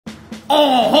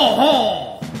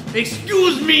Oh,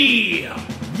 excuse me,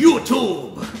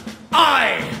 YouTube.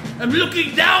 I am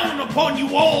looking down upon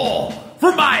you all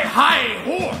from my high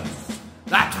horse.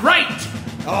 That's right.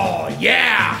 Oh,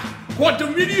 yeah.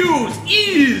 Quantum Videos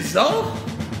is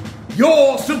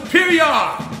your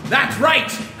superior. That's right.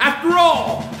 After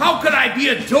all, how could I be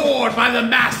adored by the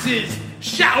masses,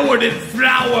 showered in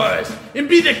flowers, and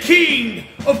be the king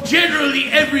of generally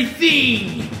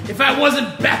everything if I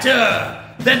wasn't better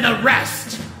than the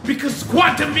rest? Because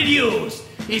Quantum Videos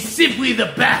is simply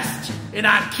the best, and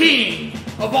I'm king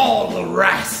of all the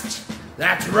rest.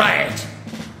 That's right.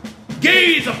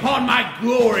 Gaze upon my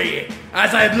glory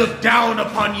as I look down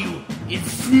upon you and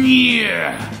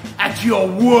sneer at your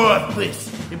worthless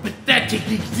and pathetic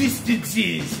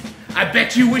existences. I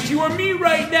bet you wish you were me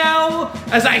right now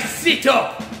as I sit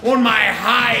up on my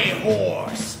high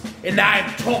horse and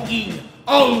I'm talking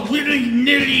all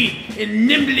willy-nilly and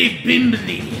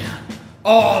nimbly-bimbly.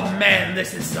 Oh man,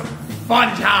 this is some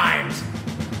fun times.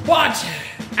 But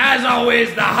as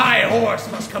always, the high horse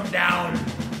must come down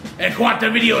and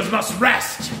Quantum Videos must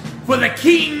rest, for the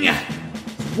king's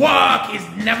work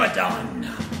is never done.